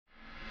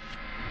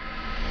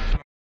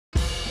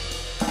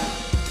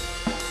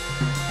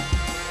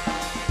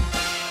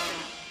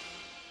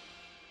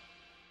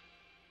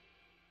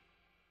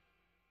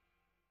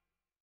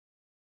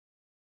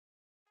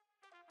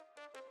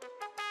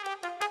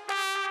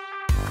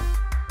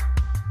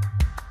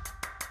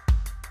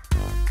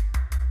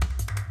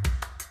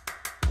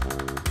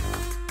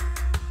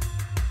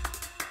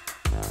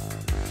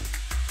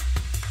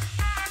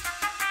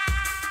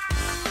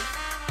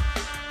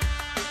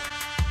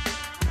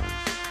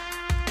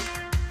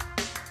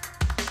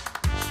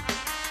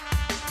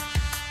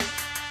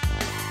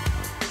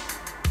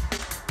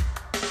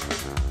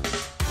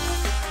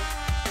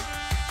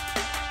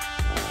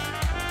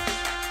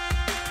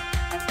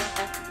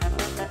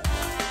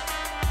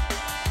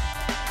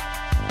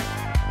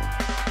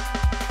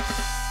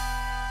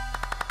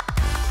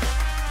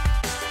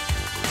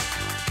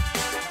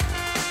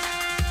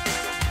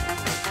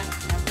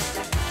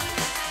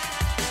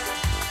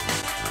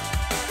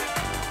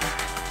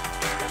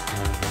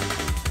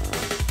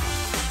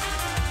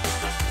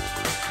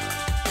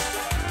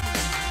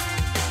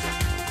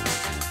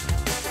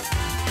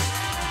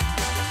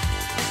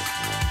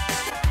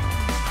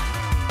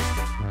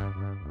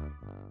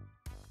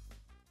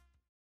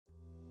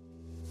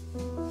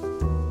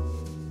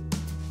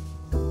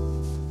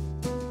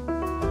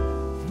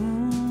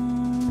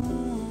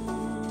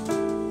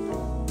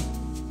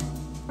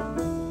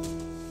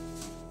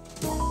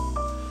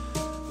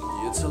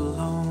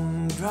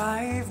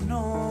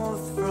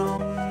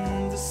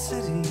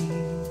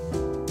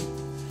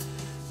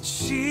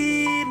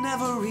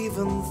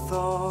even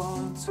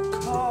thought to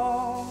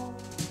call.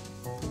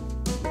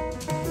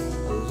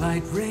 A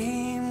light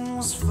rain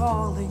was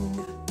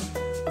falling,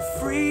 a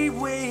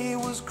freeway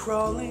was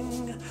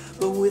crawling,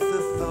 but with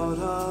the thought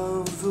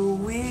of the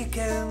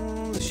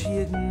weekend, she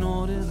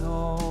ignored it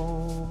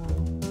all.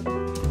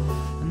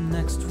 And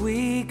next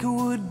week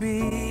would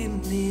be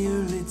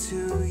nearly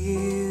 2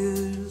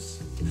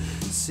 years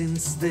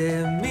since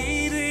their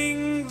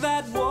meeting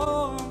that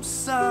warm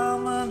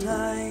summer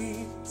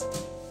night.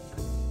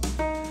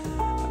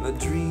 And the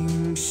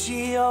dream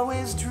she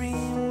always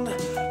dreamed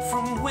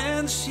from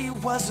when she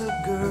was a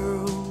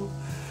girl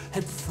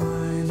had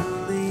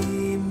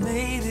finally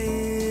made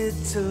it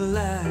to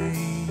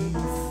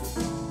life.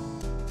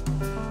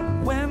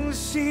 When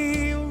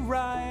she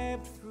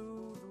arrived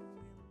through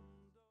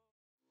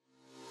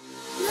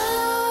the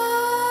window,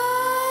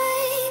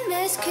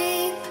 nightmares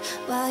creep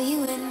while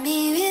you and me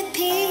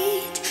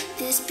repeat.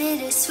 This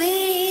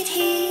bittersweet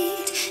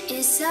heat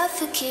is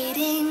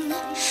suffocating.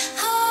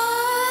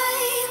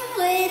 I'm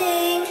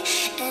waiting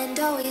and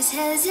always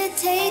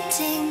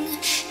hesitating.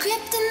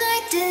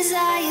 Kryptonite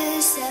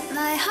desires set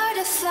my heart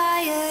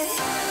afire.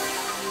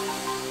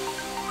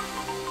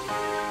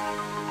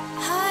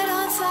 Heart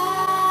on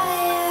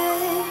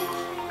fire.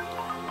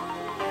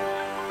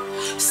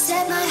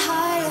 Set my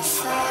heart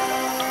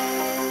afire.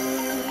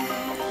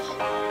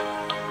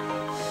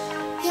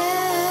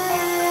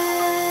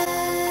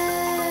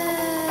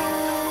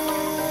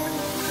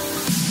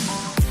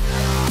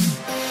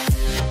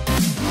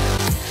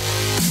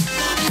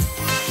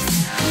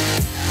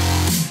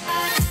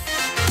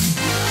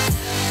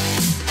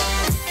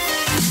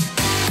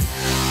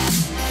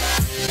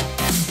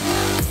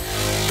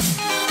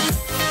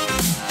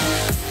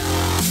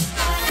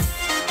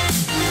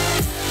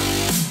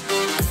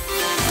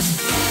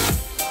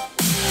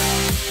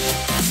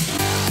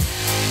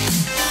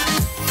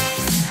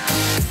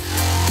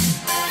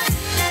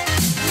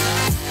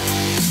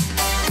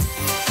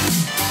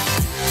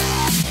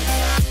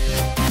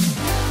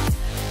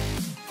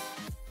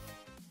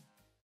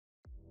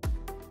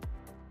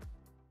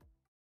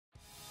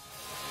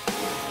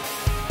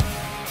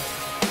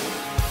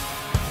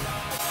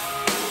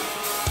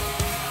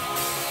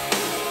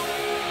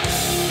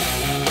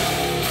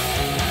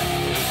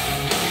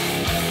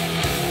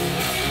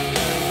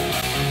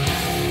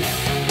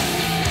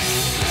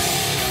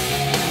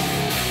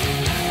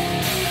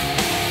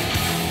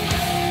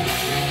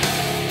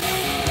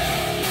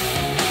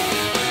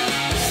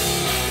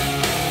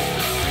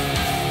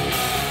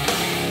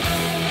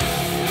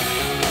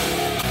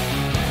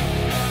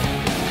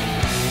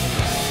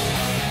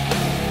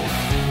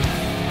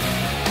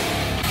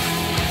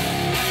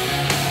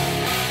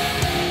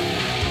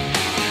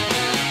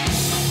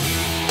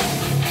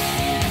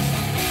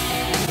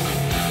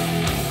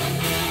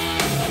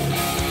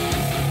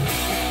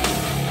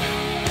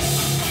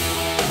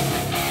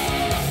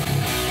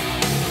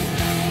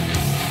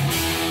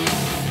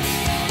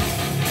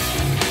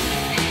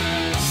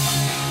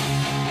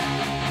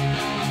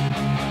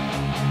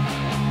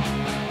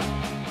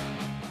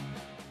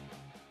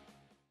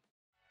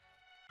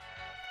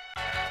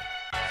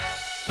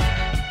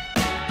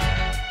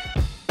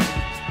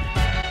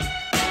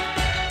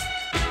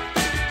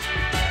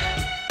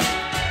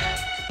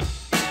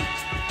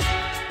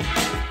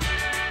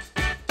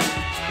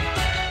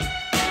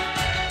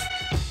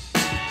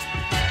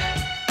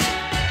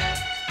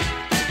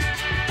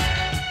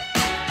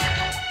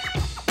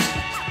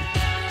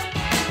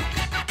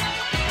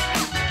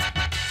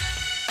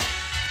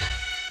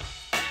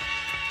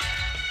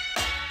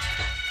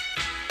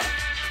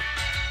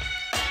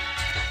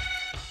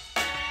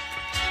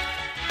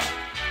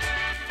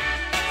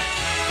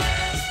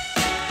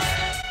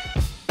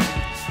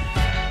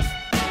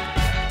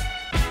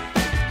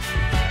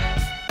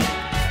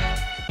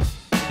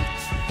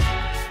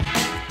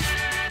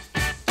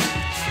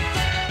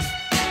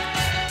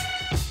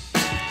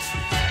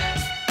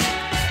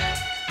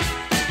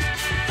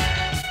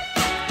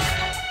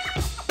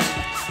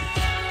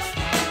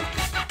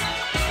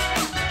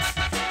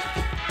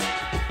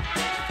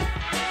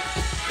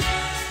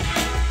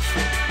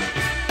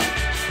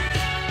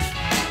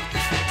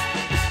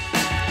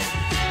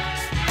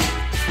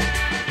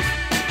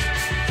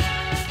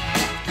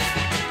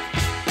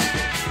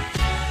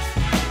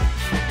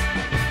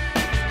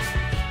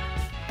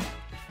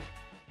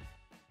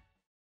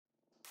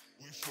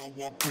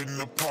 show up in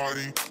the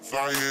party,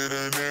 flyer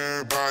than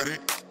everybody.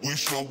 We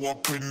show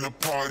up in the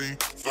party,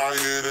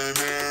 flyer than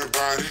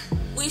everybody.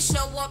 We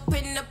show up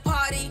in the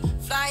party,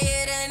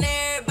 flyer than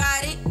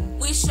everybody.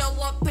 We show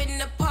up in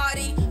the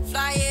party,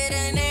 flyer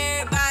than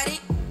everybody.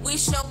 We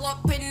show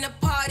up in the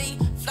party,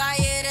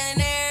 flyer than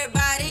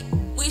everybody.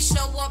 We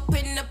show up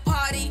in the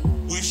party.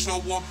 We show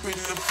up in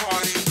the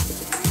party.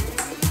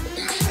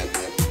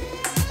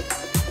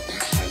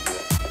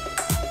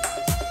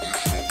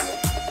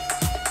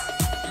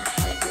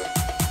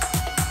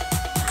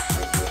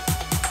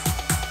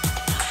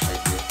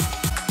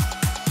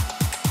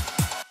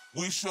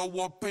 We show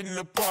up in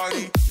the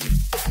party.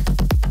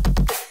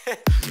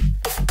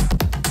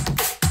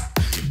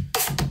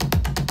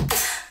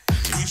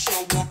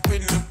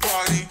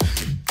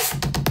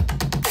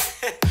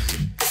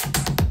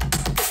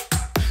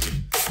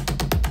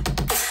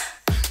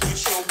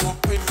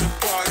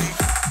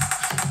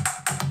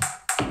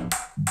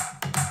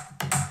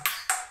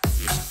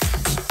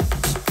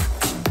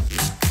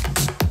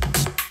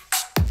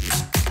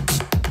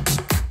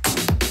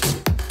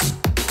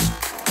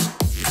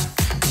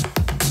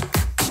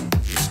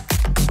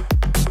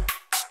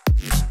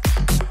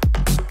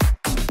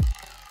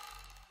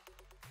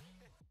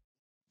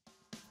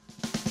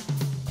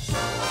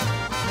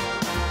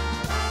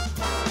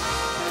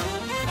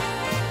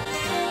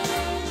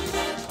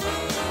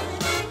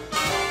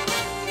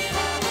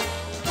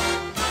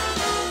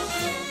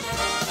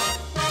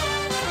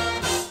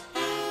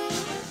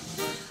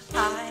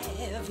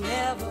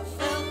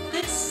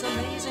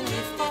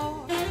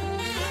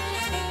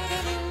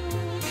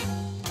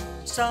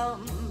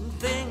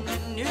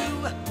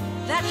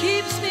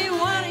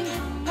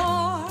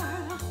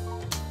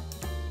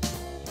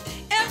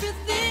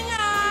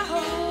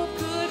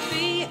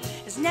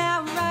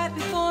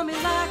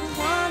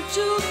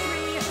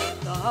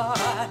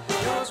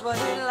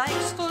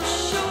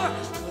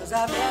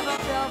 'cause I've never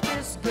felt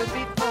this good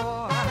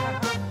before.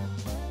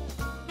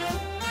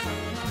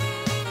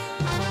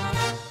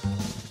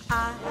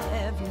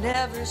 I've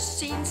never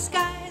seen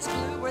skies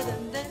bluer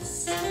than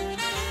this.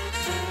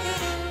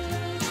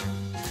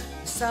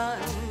 The sun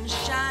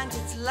shines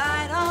its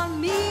light on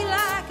me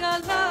like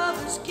a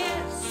lover's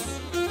kiss.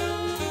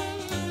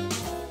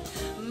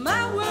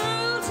 My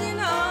world's in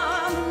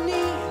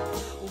harmony.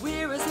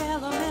 We're as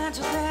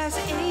elemental as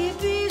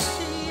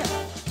ABC.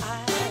 I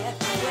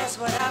guess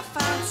what I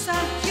found so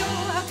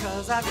pure,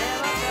 'cause I've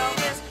never